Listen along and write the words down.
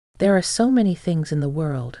There are so many things in the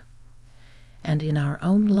world and in our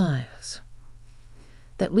own lives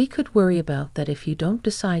that we could worry about, that if you don't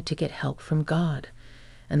decide to get help from God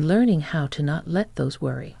and learning how to not let those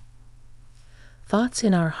worry thoughts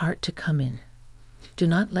in our heart to come in, do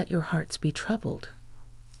not let your hearts be troubled.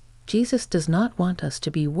 Jesus does not want us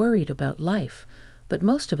to be worried about life, but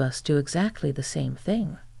most of us do exactly the same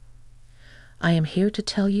thing. I am here to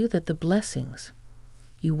tell you that the blessings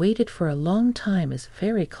you waited for a long time is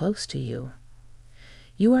very close to you.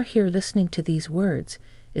 You are here listening to these words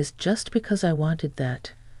is just because I wanted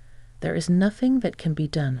that. There is nothing that can be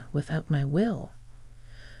done without my will.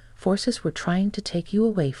 Forces were trying to take you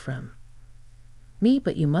away from me,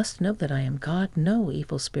 but you must know that I am God. No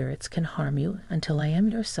evil spirits can harm you until I am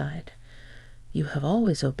your side. You have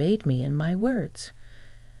always obeyed me and my words,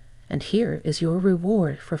 and here is your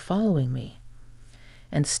reward for following me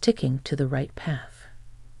and sticking to the right path.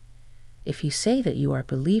 If you say that you are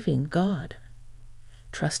believing God,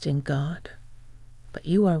 trusting God, but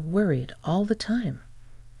you are worried all the time,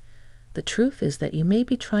 the truth is that you may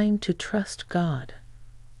be trying to trust God.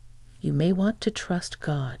 You may want to trust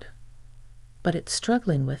God, but it's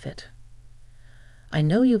struggling with it. I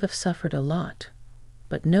know you have suffered a lot,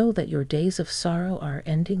 but know that your days of sorrow are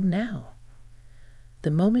ending now.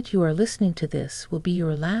 The moment you are listening to this will be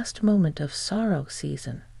your last moment of sorrow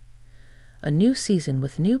season. A new season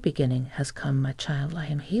with new beginning has come, my child. I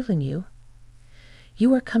am healing you.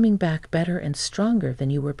 You are coming back better and stronger than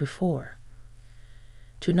you were before.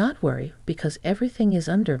 Do not worry, because everything is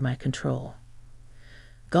under my control.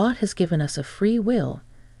 God has given us a free will,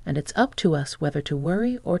 and it's up to us whether to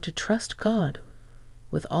worry or to trust God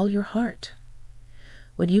with all your heart.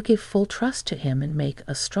 When you give full trust to Him and make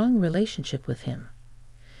a strong relationship with Him,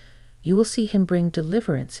 you will see Him bring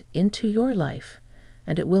deliverance into your life,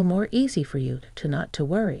 and it will more easy for you to not to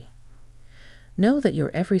worry. Know that your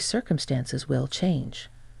every circumstances will change,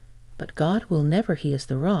 but God will never. He is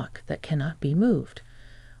the rock that cannot be moved.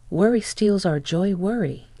 Worry steals our joy.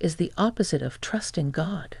 Worry is the opposite of trusting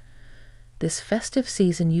God. This festive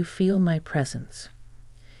season you feel my presence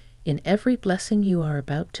in every blessing you are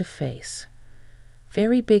about to face.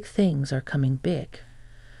 Very big things are coming. Big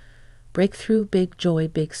breakthrough, big joy,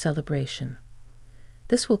 big celebration.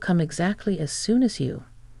 This will come exactly as soon as you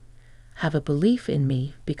have a belief in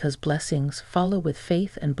me, because blessings follow with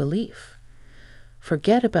faith and belief.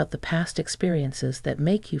 Forget about the past experiences that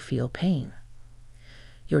make you feel pain.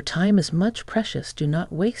 Your time is much precious. Do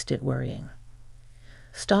not waste it worrying.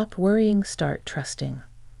 Stop worrying, start trusting.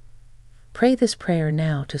 Pray this prayer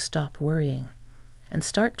now to stop worrying and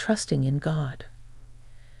start trusting in God.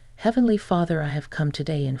 Heavenly Father, I have come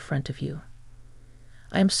today in front of you.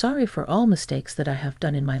 I am sorry for all mistakes that I have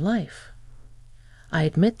done in my life. I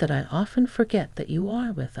admit that I often forget that you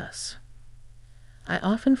are with us. I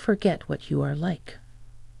often forget what you are like.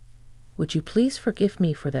 Would you please forgive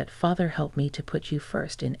me for that, Father? Help me to put you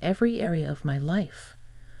first in every area of my life.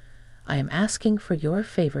 I am asking for your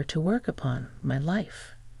favor to work upon my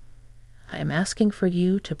life. I am asking for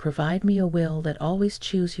you to provide me a will that always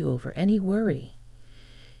choose you over any worry.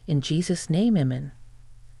 In Jesus' name, amen.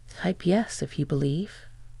 Type yes if you believe.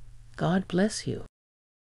 God bless you.